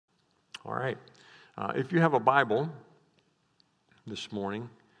All right. If you have a Bible this morning,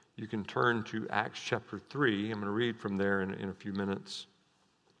 you can turn to Acts chapter 3. I'm going to read from there in a few minutes.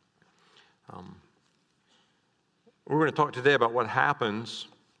 We're going to talk today about what happens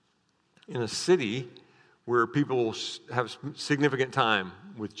in a city where people have significant time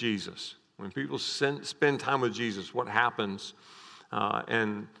with Jesus. When people spend time with Jesus, what happens?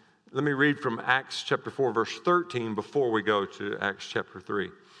 And let me read from Acts chapter 4, verse 13 before we go to Acts chapter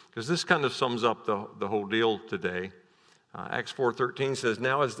 3. Because this kind of sums up the whole deal today. Acts 4:13 says,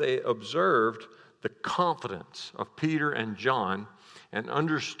 "Now as they observed the confidence of Peter and John and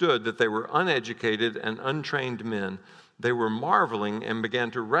understood that they were uneducated and untrained men, they were marveling and began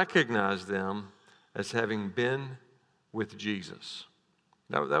to recognize them as having been with Jesus."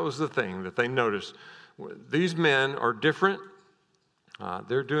 That was the thing that they noticed. These men are different.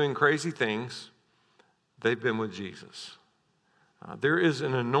 They're doing crazy things. They've been with Jesus. There is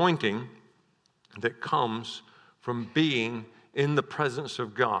an anointing that comes from being in the presence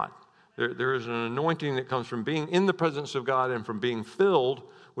of God. There is an anointing that comes from being in the presence of God and from being filled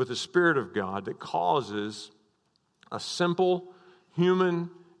with the Spirit of God that causes a simple human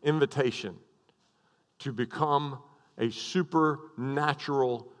invitation to become a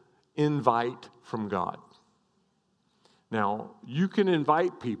supernatural invite from God. Now, you can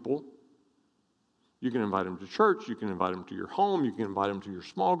invite people. You can invite them to church. You can invite them to your home. You can invite them to your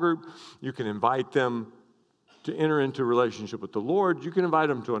small group. You can invite them to enter into a relationship with the Lord. You can invite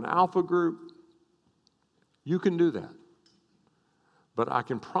them to an alpha group. You can do that. But I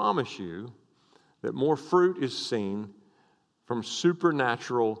can promise you that more fruit is seen from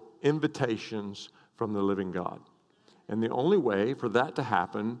supernatural invitations from the living God. And the only way for that to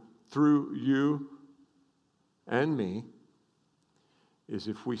happen through you and me is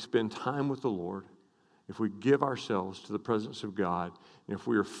if we spend time with the Lord, if we give ourselves to the presence of God, and if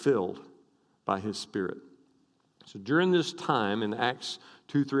we are filled by His Spirit. So during this time in Acts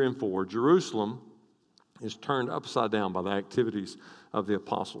 2, 3, and 4, Jerusalem is turned upside down by the activities of the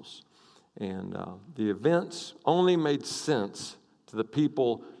apostles. And the events only made sense to the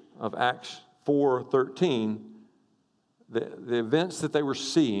people of Acts 4:13. The events that they were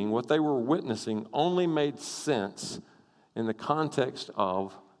seeing, what they were witnessing, only made sense in the context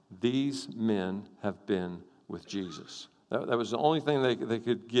of these men have been with Jesus. That was the only thing they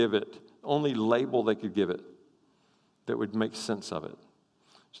could give it, only label they could give it that would make sense of it.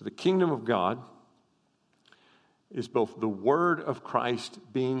 So the kingdom of God is both the word of Christ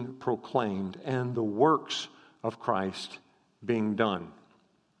being proclaimed and the works of Christ being done.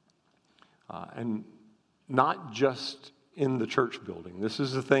 And not just in the church building. This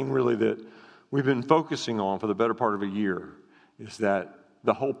is the thing really that we've been focusing on for the better part of a year, is that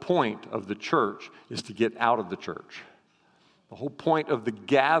the whole point of the church is to get out of the church. The whole point of the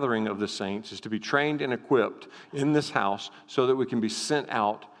gathering of the saints is to be trained and equipped in this house so that we can be sent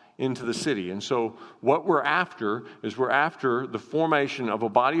out into the city. And so what we're after is we're after the formation of a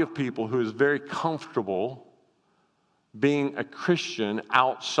body of people who is very comfortable being a Christian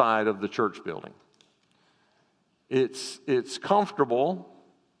outside of the church building. It's comfortable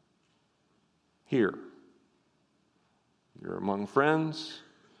here. You're among friends.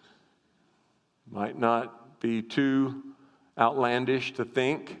 Might not be too outlandish to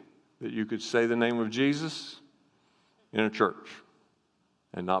think that you could say the name of Jesus in a church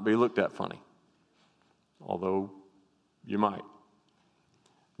and not be looked at funny, although you might.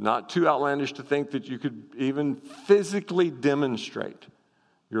 Not too outlandish to think that you could even physically demonstrate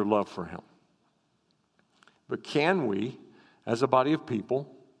your love for Him. But can we, as a body of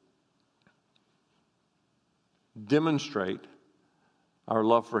people, demonstrate our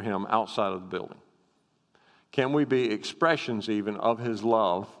love for Him outside of the building? Can we be expressions even of His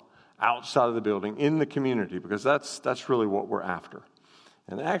love outside of the building, in the community? Because that's really what we're after.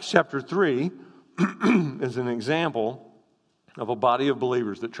 And Acts chapter 3 is an example of a body of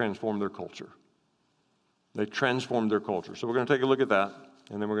believers that transformed their culture. They transformed their culture. So we're going to take a look at that,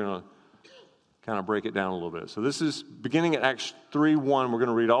 and then we're going to kind of break it down a little bit. So this is beginning at Acts 3:1. We're going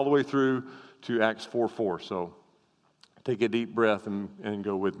to read all the way through to Acts 4:4. So take a deep breath and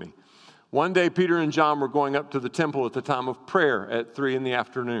go with me. One day, Peter and John were going up to the temple at the time of prayer at 3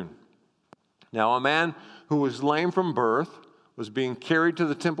 p.m. Now, a man who was lame from birth was being carried to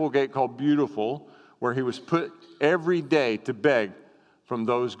the temple gate called Beautiful, where he was put every day to beg from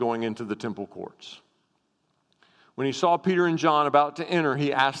those going into the temple courts. When he saw Peter and John about to enter,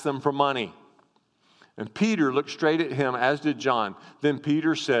 he asked them for money. And Peter looked straight at him, as did John. Then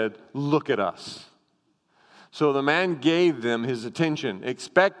Peter said, "Look at us." So the man gave them his attention,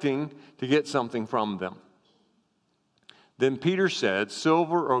 expecting to get something from them. Then Peter said,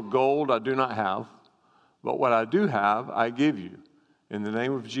 "Silver or gold I do not have, but what I do have I give you. In the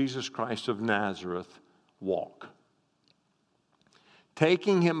name of Jesus Christ of Nazareth, walk."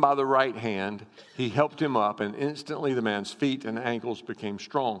 Taking him by the right hand, he helped him up, and instantly the man's feet and ankles became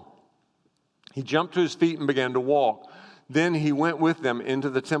strong. He jumped to his feet and began to walk. Then he went with them into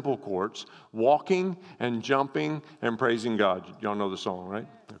the temple courts, walking and jumping and praising God. Y'all know the song, right?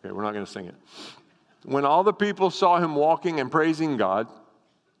 Okay, we're not going to sing it. When all the people saw him walking and praising God,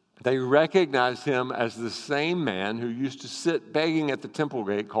 they recognized him as the same man who used to sit begging at the temple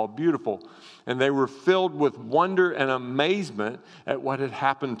gate called Beautiful, and they were filled with wonder and amazement at what had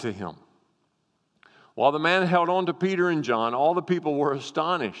happened to him. While the man held on to Peter and John, all the people were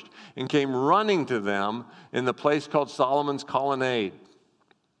astonished and came running to them in the place called Solomon's Colonnade.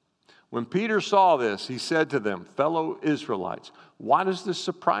 When Peter saw this, he said to them, "Fellow Israelites, why does this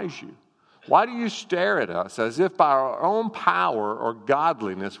surprise you? Why do you stare at us as if by our own power or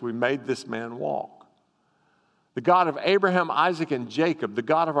godliness we made this man walk? The God of Abraham, Isaac, and Jacob, the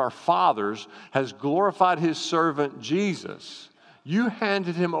God of our fathers, has glorified his servant Jesus. You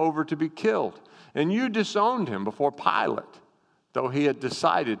handed him over to be killed, and you disowned him before Pilate, though he had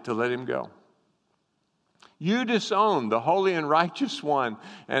decided to let him go. You disowned the holy and righteous one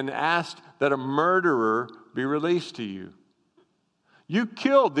and asked that a murderer be released to you. You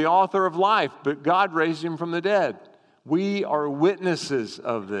killed the author of life, but God raised him from the dead. We are witnesses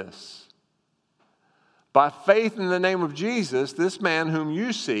of this. By faith in the name of Jesus, this man whom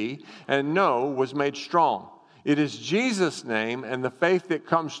you see and know was made strong. It is Jesus' name and the faith that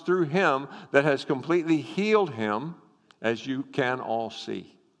comes through him that has completely healed him, as you can all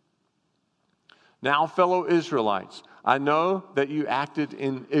see. Now, fellow Israelites, I know that you acted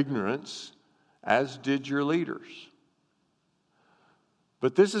in ignorance, as did your leaders.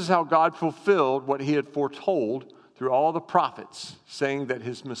 But this is how God fulfilled what he had foretold through all the prophets, saying that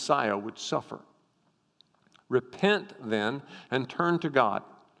his Messiah would suffer. Repent then and turn to God,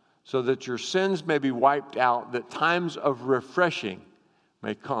 so that your sins may be wiped out, that times of refreshing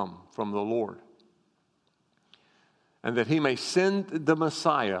may come from the Lord, and that he may send the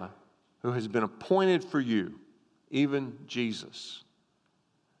Messiah who has been appointed for you, even Jesus.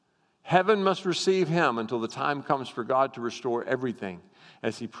 Heaven must receive him until the time comes for God to restore everything,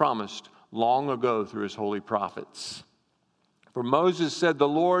 as he promised long ago through his holy prophets. For Moses said, "The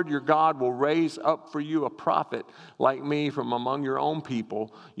Lord your God will raise up for you a prophet like me from among your own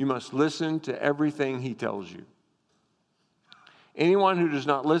people. You must listen to everything he tells you. Anyone who does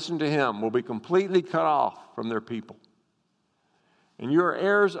not listen to him will be completely cut off from their people. And you are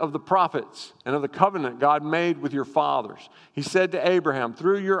heirs of the prophets and of the covenant God made with your fathers. He said to Abraham,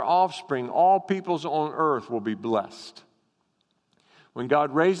 through your offspring, all peoples on earth will be blessed. When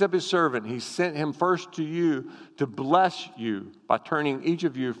God raised up his servant, he sent him first to you to bless you by turning each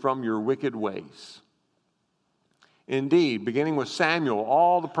of you from your wicked ways. Indeed, beginning with Samuel,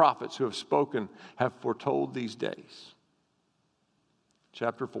 all the prophets who have spoken have foretold these days."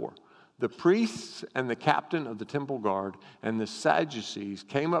 Chapter 4. The priests and the captain of the temple guard and the Sadducees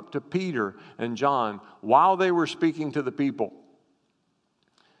came up to Peter and John while they were speaking to the people.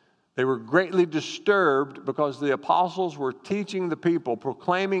 They were greatly disturbed because the apostles were teaching the people,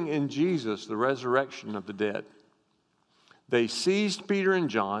 proclaiming in Jesus the resurrection of the dead. They seized Peter and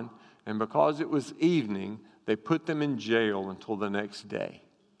John, and because it was evening, they put them in jail until the next day.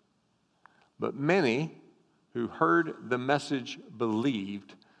 But many who heard the message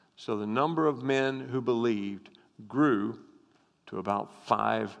believed, so the number of men who believed grew to about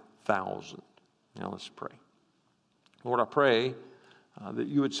 5,000. Now let's pray. Lord, I pray that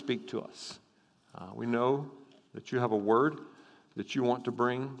you would speak to us. We know that you have a word that you want to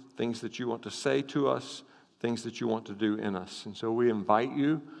bring, things that you want to say to us, things that you want to do in us. And so we invite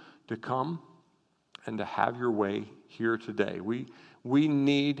you to come and to have your way here today. We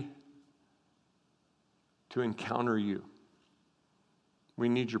need to encounter you. We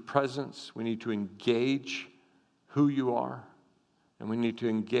need your presence. We need to engage who you are. And we need to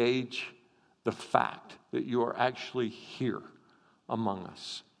engage the fact that you are actually here among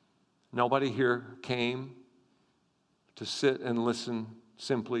us. Nobody here came to sit and listen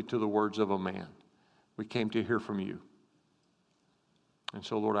simply to the words of a man. We came to hear from you. And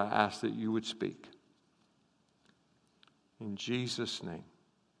so, Lord, I ask that you would speak. In Jesus' name,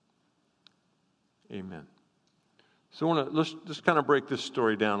 amen. So let's just kind of break this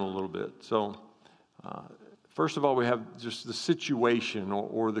story down a little bit. So, first of all, we have just the situation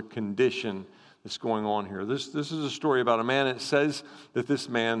or the condition that's going on here. This is a story about a man. It says that this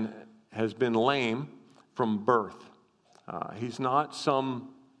man has been lame from birth. He's not some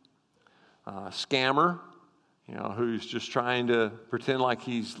scammer. who's just trying to pretend like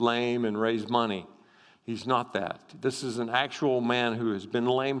he's lame and raise money. He's not that. This is an actual man who has been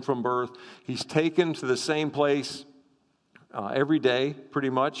lame from birth. He's taken to the same place every day, pretty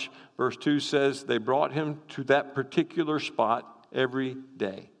much. Verse 2 says they brought him to that particular spot every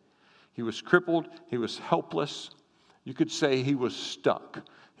day. He was crippled. He was helpless. You could say he was stuck.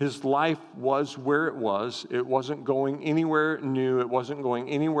 His life was where it was. It wasn't going anywhere new. It wasn't going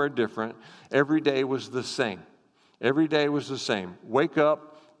anywhere different. Every day was the same. Every day was the same. Wake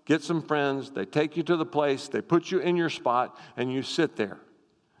up, get some friends. They take you to the place. They put you in your spot, and you sit there,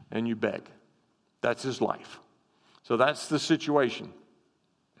 and you beg. That's his life. So that's the situation.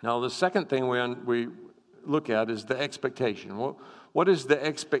 Now, the second thing we look at is the expectation. What is the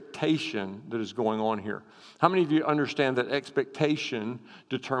expectation that is going on here? How many of you understand that expectation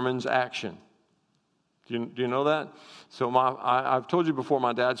determines action? Do you know that? So I've told you before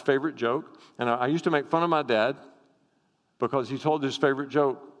my dad's favorite joke, and I used to make fun of my dad because he told his favorite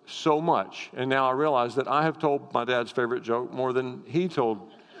joke so much, and now I realize that I have told my dad's favorite joke more than he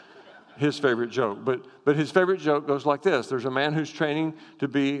told his favorite joke. But his favorite joke goes like this. There's a man who's training to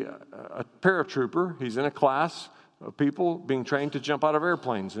be a paratrooper. He's in a class of people being trained to jump out of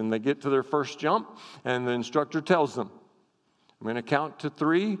airplanes, and they get to their first jump, and the instructor tells them, I'm going to count to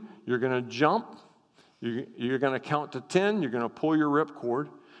 3, you're going to jump, you're going to count to 10, you're going to pull your ripcord,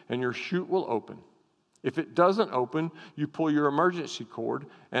 and your chute will open. If it doesn't open, you pull your emergency cord,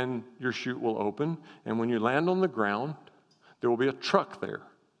 and your chute will open, and when you land on the ground, there will be a truck there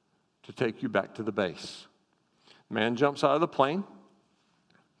to take you back to the base. Man jumps out of the plane,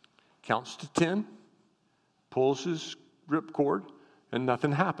 counts to 10, pulls his ripcord, and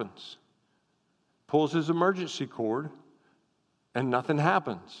nothing happens. Pulls his emergency cord, and nothing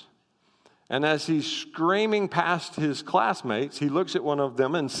happens. And as he's screaming past his classmates, he looks at one of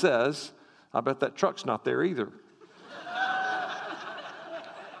them and says, I bet that truck's not there either.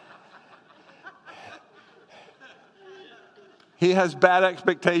 He has bad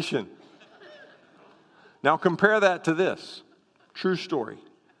expectation. Now compare that to this. True story.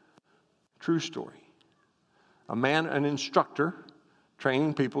 True story. A man, an instructor,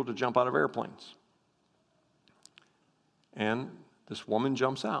 training people to jump out of airplanes. And this woman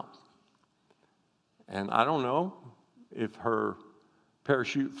jumps out. And I don't know if her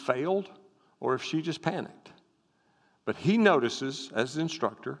parachute failed or if she just panicked. But he notices, as the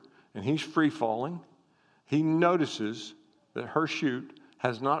instructor, and he's free falling, he notices that her chute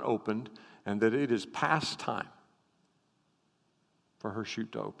has not opened and that it is past time for her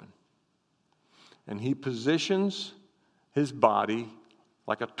chute to open. And he positions his body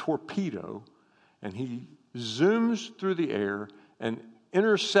like a torpedo, and he zooms through the air and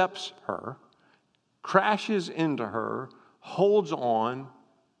intercepts her, crashes into her, holds on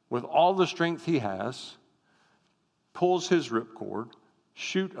with all the strength he has, pulls his ripcord,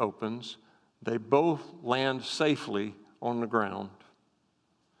 chute opens, they both land safely on the ground.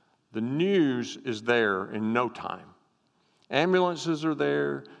 The news is there in no time. Ambulances are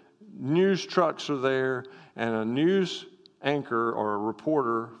there, news trucks are there, and a news anchor or a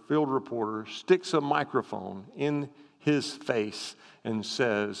reporter, field reporter, sticks a microphone in his face and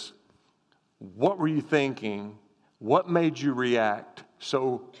says, what were you thinking? What made you react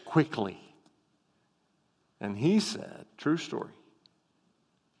so quickly? And he said, true story,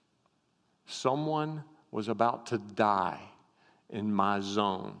 someone was about to die in my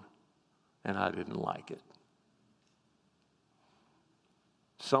zone, and I didn't like it.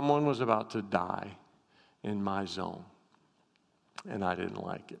 Someone was about to die in my zone, and I didn't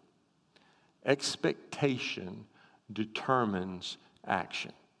like it. Expectation determines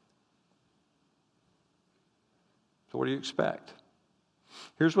action. So what do you expect?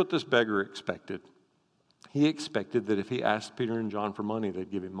 Here's what this beggar expected. He expected that if he asked Peter and John for money,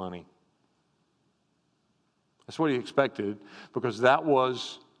 they'd give him money. That's what he expected, because that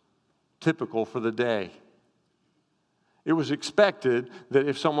was typical for the day. It was expected that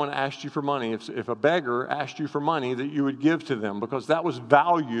if someone asked you for money, if a beggar asked you for money, that you would give to them, because that was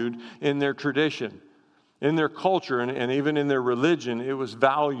valued in their tradition, in their culture, and even in their religion. It was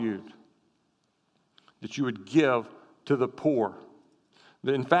valued that you would give to the poor.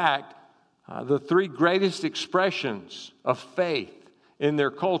 In fact, the 3 greatest expressions of faith in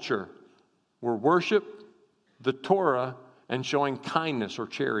their culture were worship, the Torah, and showing kindness or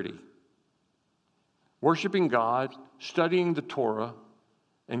charity. Worshiping God, studying the Torah,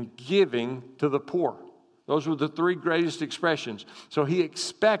 and giving to the poor. Those were the 3 greatest expressions. So he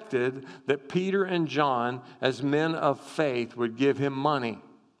expected that Peter and John, as men of faith, would give him money.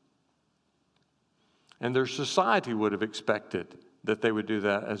 And their society would have expected that they would do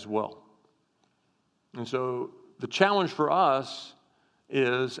that as well. And so the challenge for us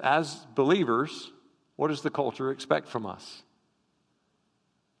is, as believers, what does the culture expect from us?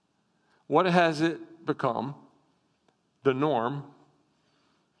 What has it become the norm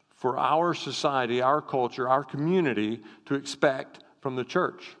for our society, our culture, our community to expect from the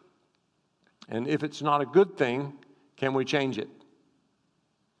church? And if it's not a good thing, can we change it?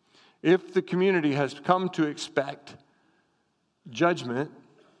 If the community has come to expect judgment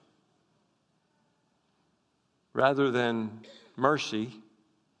rather than mercy,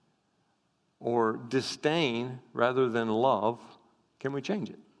 or disdain rather than love, can we change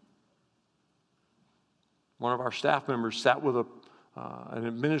it? One of our staff members sat with an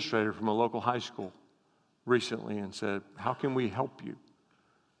administrator from a local high school recently and said, "How can we help you?"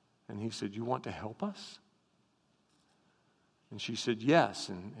 And he said, "You want to help us?" And she said, "Yes."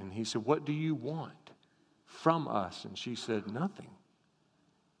 And he said, "What do you want from us?" And she said, "Nothing."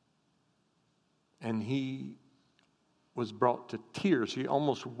 And he was brought to tears. He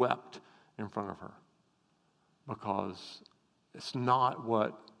almost wept in front of her because it's not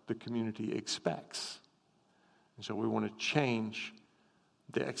what the community expects. And so we want to change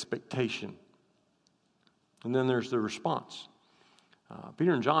the expectation. And then there's the response.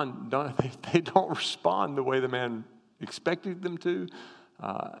 Peter and John, they don't respond the way the man expected them to.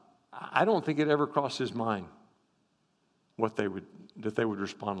 I don't think it ever crossed his mind that they would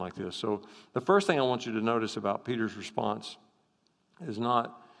respond like this. So the first thing I want you to notice about Peter's response is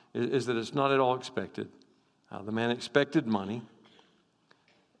that it's not at all expected. The man expected money,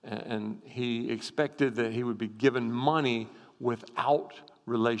 and he expected that he would be given money without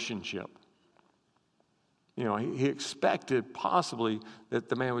relationship. You know, he expected possibly that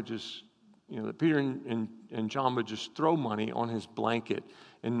the man would just, that Peter and John would just throw money on his blanket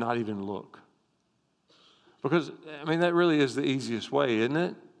and not even look. Because, that really is the easiest way, isn't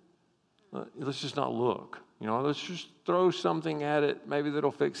it? Let's just not look. Let's just throw something at it. Maybe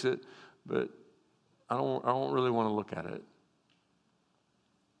that'll fix it, but I don't really want to look at it.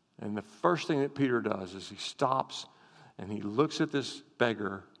 And the first thing that Peter does is he stops and he looks at this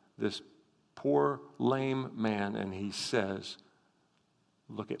beggar, this poor, lame man, and he says,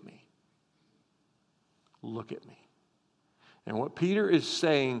 "Look at me. Look at me." And what Peter is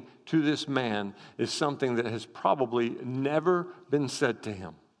saying to this man is something that has probably never been said to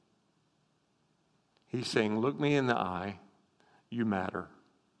him. He's saying, "Look me in the eye. You matter.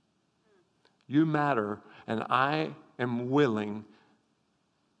 You matter, and I am willing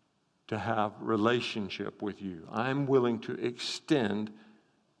to have relationship with you. I'm willing to extend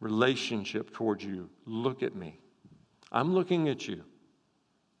relationship towards you. Look at me. I'm looking at you.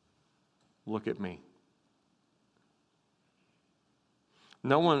 Look at me."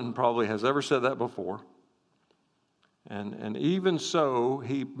 No one probably has ever said that before. And even so,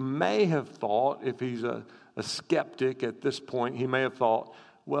 he may have thought, if he's a skeptic at this point, he may have thought,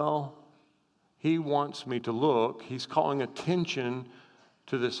 well, he wants me to look. He's calling attention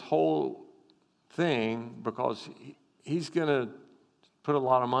to this whole thing because he's going to put a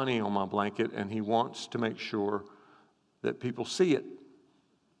lot of money on my blanket, and he wants to make sure that people see it.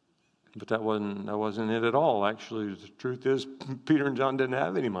 But that wasn't it at all. Actually, the truth is, Peter and John didn't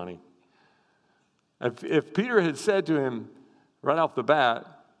have any money. If Peter had said to him right off the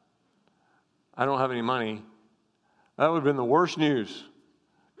bat, "I don't have any money," that would have been the worst news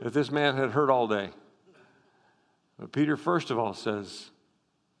that this man had heard all day. But Peter, first of all, says,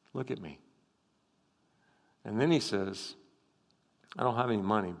 "Look at me." And then he says, "I don't have any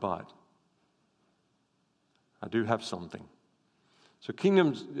money, but I do have something." So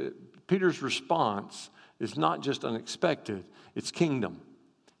Peter's response is not just unexpected, it's kingdom.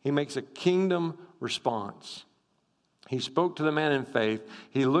 He makes a kingdom response. He spoke to the man in faith.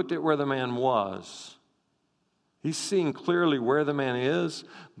 He looked at where the man was. He's seeing clearly where the man is,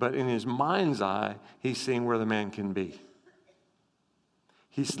 but in his mind's eye, he's seeing where the man can be.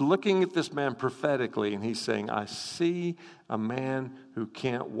 He's looking at this man prophetically, and he's saying, "I see a man who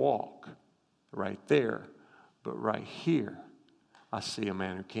can't walk right there, but right here, I see a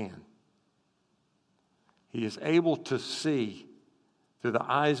man who can." He is able to see through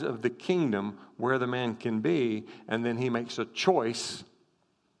the eyes of the kingdom where the man can be, and then he makes a choice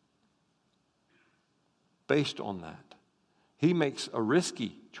based on that. He makes a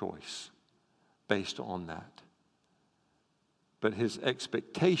risky choice based on that. But his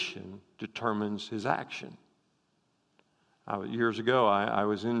expectation determines his action. Years ago, I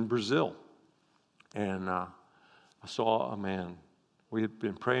was in Brazil, and I saw a man. We had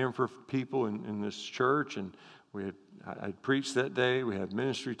been praying for people in this church, and I'd preached that day. We had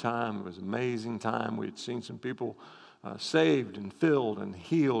ministry time. It was an amazing time. We had seen some people saved and filled and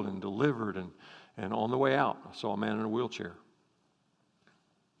healed and delivered. And on the way out, I saw a man in a wheelchair.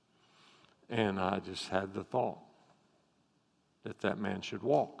 And I just had the thought that that man should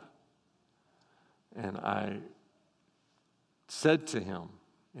walk. And I said to him,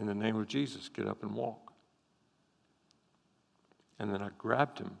 in the name of Jesus, get up and walk. And then I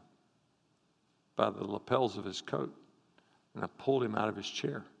grabbed him by the lapels of his coat, and I pulled him out of his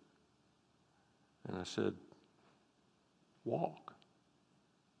chair. And I said, walk.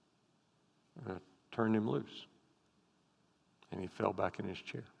 And I turned him loose. And he fell back in his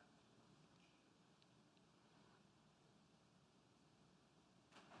chair.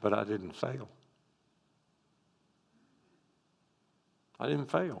 But I didn't fail. I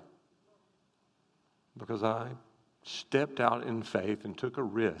didn't fail. Because I stepped out in faith and took a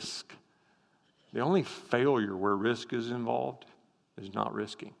risk. The only failure where risk is involved is not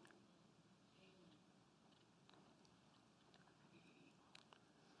risking.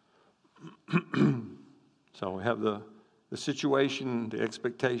 So we have the situation, the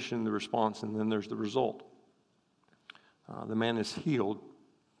expectation, the response, and then there's the result. The man is healed.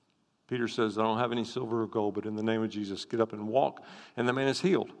 Peter says, I don't have any silver or gold, but in the name of Jesus, get up and walk. And the man is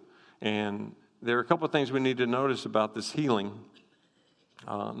healed. And there are a couple of things we need to notice about this healing.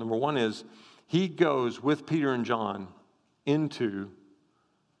 Number one is, he goes with Peter and John into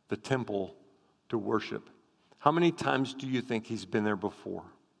the temple to worship. How many times do you think he's been there before?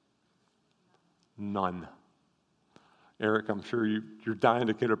 None. Eric, I'm sure you're dying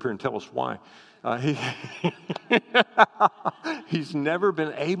to get up here and tell us why. He's never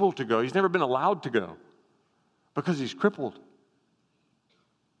been able to go. He's never been allowed to go because he's crippled.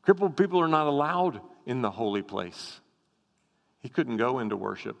 Crippled people are not allowed in the holy place. He couldn't go into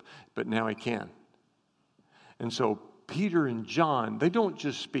worship, but now he can. And so Peter and John, they don't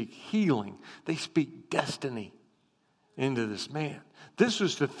just speak healing, they speak destiny into this man. This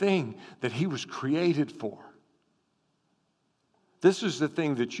was the thing that he was created for. This is the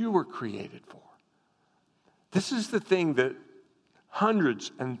thing that you were created for. This is the thing that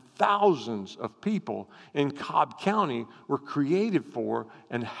hundreds and thousands of people in Cobb County were created for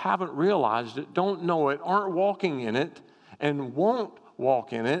and haven't realized it, don't know it, aren't walking in it, and won't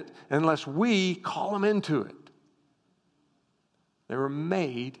walk in it unless we call them into it. They were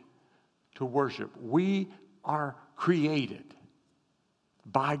made to worship. We are created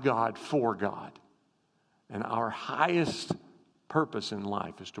by God, for God. And our highest purpose in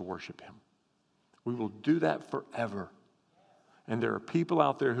life is to worship Him. We will do that forever. And there are people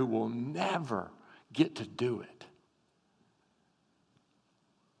out there who will never get to do it.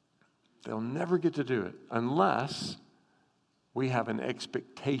 They'll never get to do it unless we have an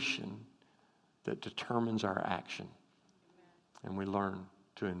expectation that determines our action. And we learn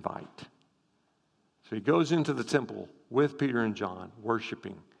to invite. So he goes into the temple with Peter and John,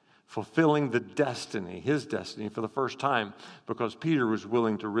 worshiping, fulfilling the destiny, his destiny, for the first time because Peter was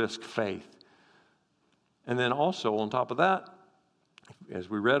willing to risk faith. And then also, on top of that, as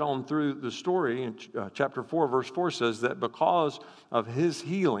we read on through the story, in chapter 4, verse 4 says that because of his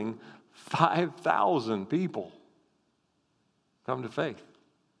healing, 5,000 people come to faith.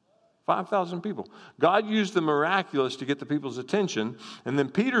 5,000 people. God used the miraculous to get the people's attention, and then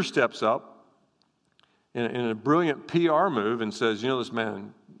Peter steps up in a brilliant PR move and says, this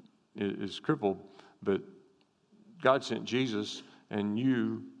man is crippled, but God sent Jesus, and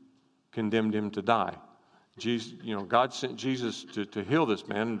you condemned him to die. Jesus, God sent Jesus to heal this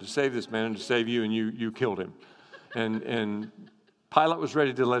man and to save this man and to save you, and you killed him. And Pilate was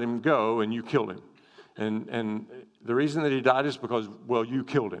ready to let him go, and you killed him. And the reason that he died is because, you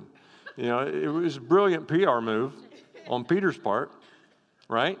killed him. It was a brilliant PR move on Peter's part,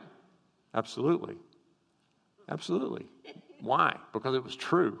 right? Absolutely. Absolutely. Why? Because it was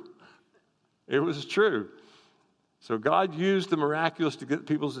true. It was true. So God used the miraculous to get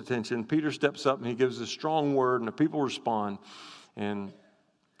people's attention. Peter steps up and he gives a strong word and the people respond. And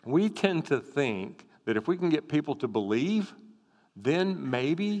we tend to think that if we can get people to believe, then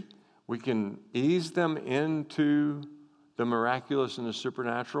maybe we can ease them into the miraculous and the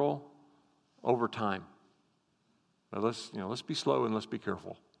supernatural over time. But let's be slow and let's be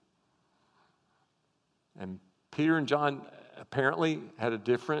careful. And Peter and John apparently had a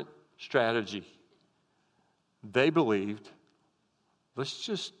different strategy. They believed, let's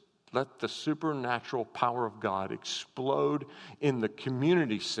just let the supernatural power of God explode in the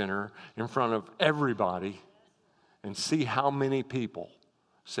community center in front of everybody and see how many people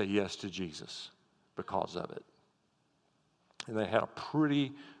say yes to Jesus because of it. And they had a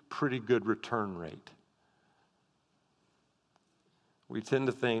pretty good return rate. We tend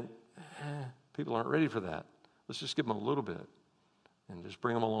to think, people aren't ready for that. Let's just give them a little bit and just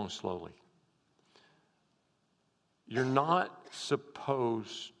bring them along slowly. You're not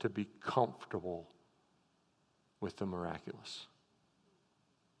supposed to be comfortable with the miraculous.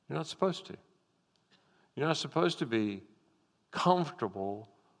 You're not supposed to. You're not supposed to be comfortable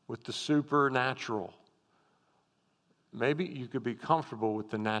with the supernatural. Maybe you could be comfortable with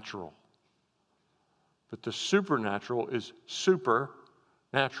the natural. But the supernatural is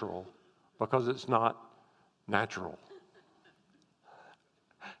supernatural because it's not natural.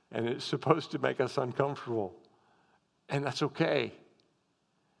 And it's supposed to make us uncomfortable. And that's okay.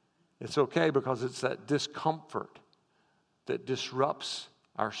 It's okay because it's that discomfort that disrupts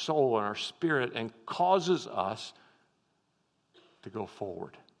our soul and our spirit and causes us to go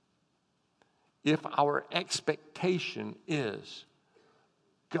forward. If our expectation is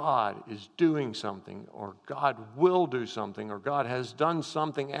God is doing something, or God will do something, or God has done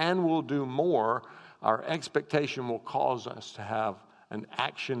something and will do more, our expectation will cause us to have an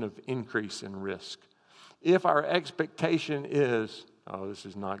action of increase in risk. If our expectation is, oh, this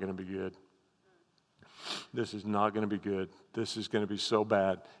is not going to be good. This is not going to be good. This is going to be so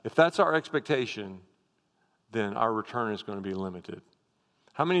bad. If that's our expectation, then our return is going to be limited.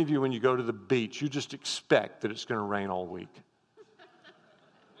 How many of you, when you go to the beach, you just expect that it's going to rain all week?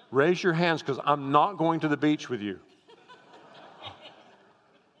 Raise your hands, because I'm not going to the beach with you.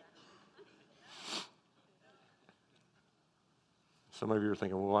 Some of you are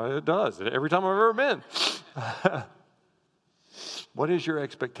thinking, well, it does. Every time I've ever been. What is your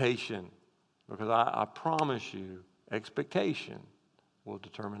expectation? Because I promise you, expectation will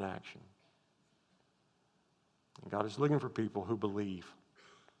determine action. And God is looking for people who believe,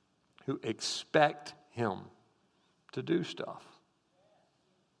 who expect Him to do stuff.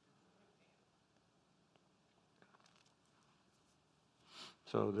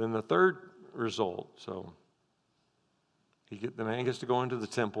 So then the third result, the man gets to go into the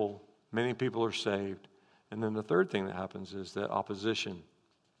temple, many people are saved, and then the third thing that happens is that opposition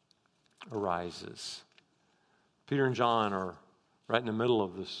arises. Peter and John are right in the middle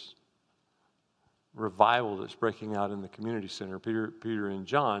of this revival that's breaking out in the community center. Peter and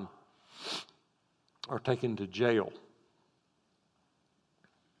John are taken to jail.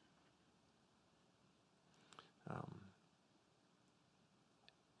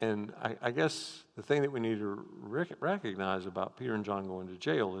 And I guess the thing that we need to recognize about Peter and John going to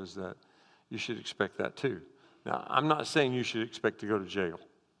jail is that you should expect that too. Now, I'm not saying you should expect to go to jail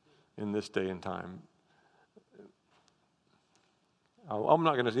in this day and time. I'm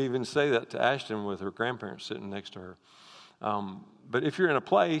not going to even say that to Ashton with her grandparents sitting next to her. But if you're in a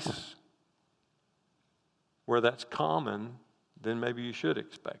place where that's common, then maybe you should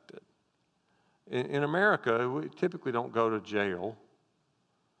expect it. In America, we typically don't go to jail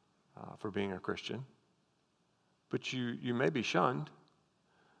for being a Christian, but you may be shunned.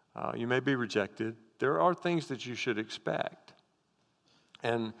 You may be rejected. There are things that you should expect.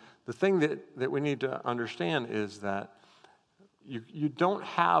 And the thing that we need to understand is that you don't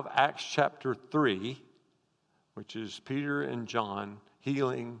have Acts chapter 3, which is Peter and John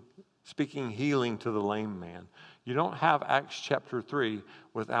speaking healing to the lame man. You don't have Acts chapter 3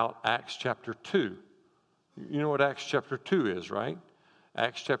 without Acts chapter 2. You know what Acts chapter 2 is, right?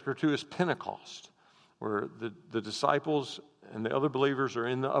 Acts chapter 2 is Pentecost, where the disciples and the other believers are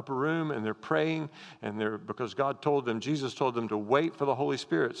in the upper room and they're praying, and because Jesus told them to wait for the Holy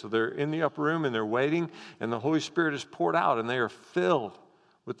Spirit. So they're in the upper room and they're waiting, and the Holy Spirit is poured out and they are filled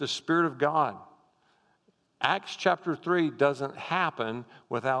with the Spirit of God. Acts chapter 3 doesn't happen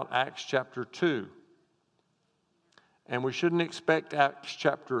without Acts chapter 2. And we shouldn't expect Acts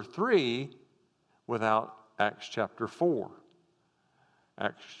chapter 3 without Acts chapter 4.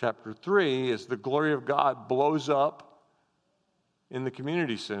 Acts chapter 3 is the glory of God blows up in the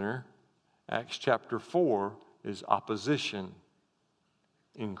community center. Acts chapter 4 is opposition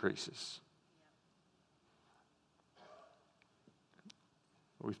increases.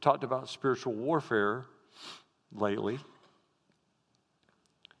 We've talked about spiritual warfare lately,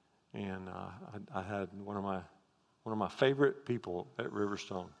 and I had one of my favorite people at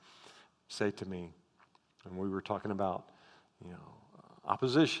Riverstone say to me, and we were talking about,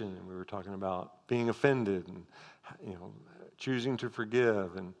 opposition, and we were talking about being offended, and choosing to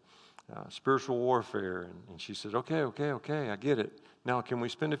forgive, and spiritual warfare. And she said, okay, I get it. Now, can we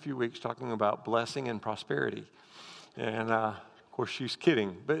spend a few weeks talking about blessing and prosperity? And of course, she's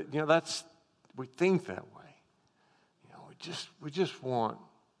kidding, but we think that way. We just want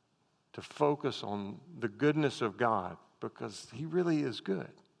to focus on the goodness of God, because He really is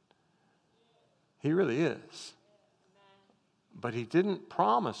good. He really is. But He didn't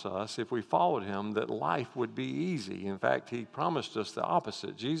promise us, if we followed Him, that life would be easy. In fact, He promised us the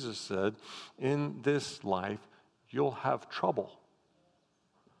opposite. Jesus said, in this life, you'll have trouble.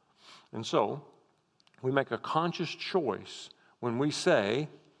 And so, we make a conscious choice when we say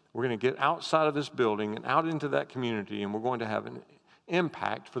we're going to get outside of this building and out into that community, and we're going to have an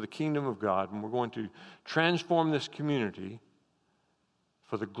impact for the kingdom of God, and we're going to transform this community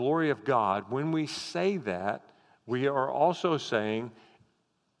for the glory of God. When we say that, we are also saying,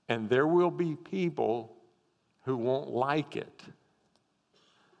 and there will be people who won't like it.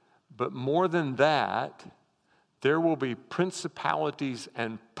 But more than that, there will be principalities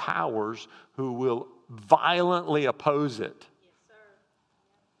and powers who will violently oppose it. Yes, sir.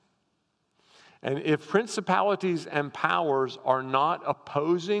 And if principalities and powers are not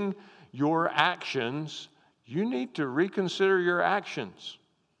opposing your actions, you need to reconsider your actions.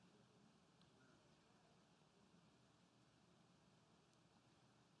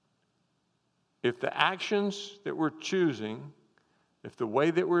 If the actions that we're choosing, if the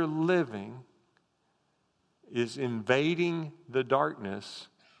way that we're living is invading the darkness,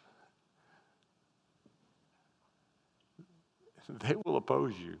 they will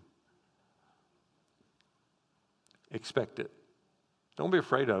oppose you. Expect it. Don't be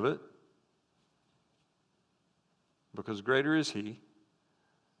afraid of it, because greater is He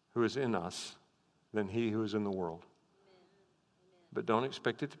who is in us than he who is in the world. Amen. But don't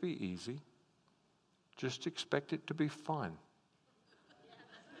expect it to be easy. Just expect it to be fun.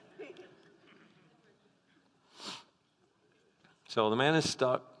 So the man is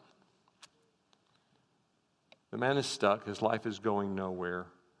stuck. The man is stuck. His life is going nowhere.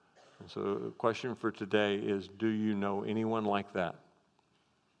 And so the question for today is, do you know anyone like that?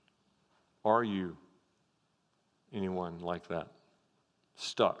 Are you anyone like that?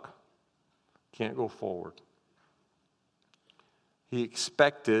 Stuck. Can't go forward. He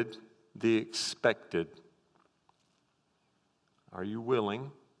expected the expected. Are you willing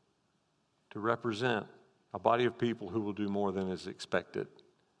to represent a body of people who will do more than is expected?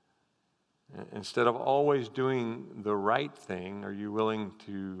 Instead of always doing the right thing, are you willing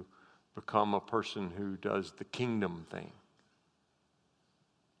to become a person who does the kingdom thing?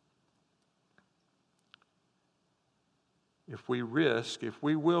 If we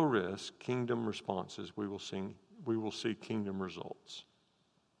will risk kingdom responses, we will see kingdom results.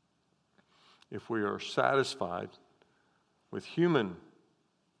 If we are satisfied with human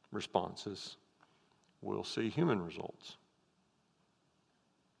responses, we'll see human results.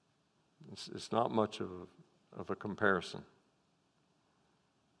 It's not much of a comparison.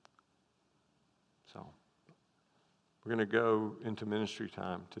 So, we're going to go into ministry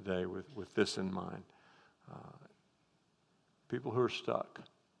time today with this in mind. People who are stuck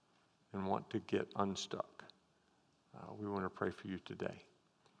and want to get unstuck, we want to pray for you today.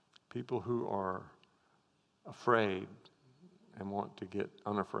 People who are afraid and want to get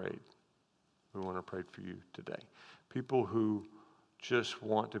unafraid, we want to pray for you today. People who just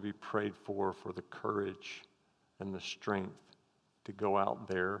want to be prayed for the courage and the strength to go out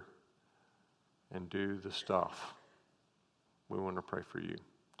there and do the stuff, we want to pray for you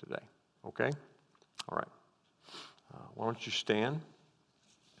today. Okay? All right. Why don't you stand?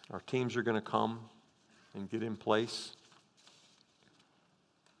 Our teams are going to come and get in place.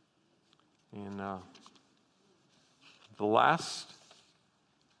 And the last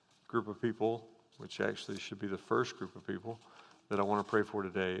group of people, which actually should be the first group of people that I want to pray for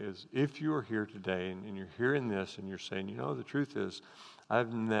today, is if you are here today and you're hearing this and you're saying, you know, the truth is,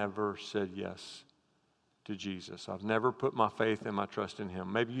 I've never said yes to Jesus. I've never put my faith and my trust in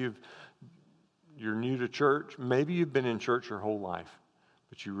Him. Maybe you're new to church. Maybe you've been in church your whole life,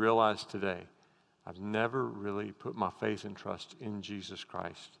 but you realize today, I've never really put my faith and trust in Jesus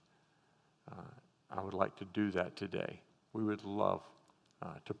Christ. I would like to do that today. We would love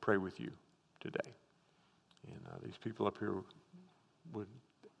to pray with you today. And these people up here would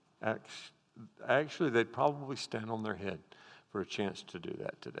actually, they'd probably stand on their head for a chance to do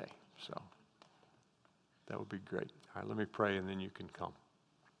that today. So that would be great. All right, let me pray and then you can come.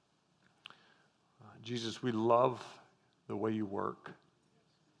 Jesus, we love the way you work.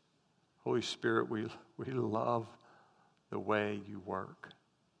 Holy Spirit, we love the way you work,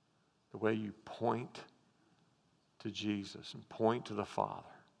 the way you point to Jesus and point to the Father.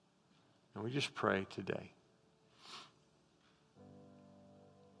 And we just pray today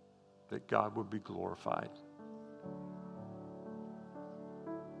that God would be glorified,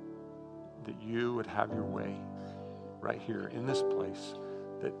 that you would have your way right here in this place,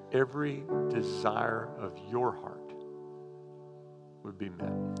 that every desire of your heart would be met.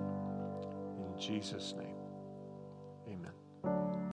 In Jesus' name.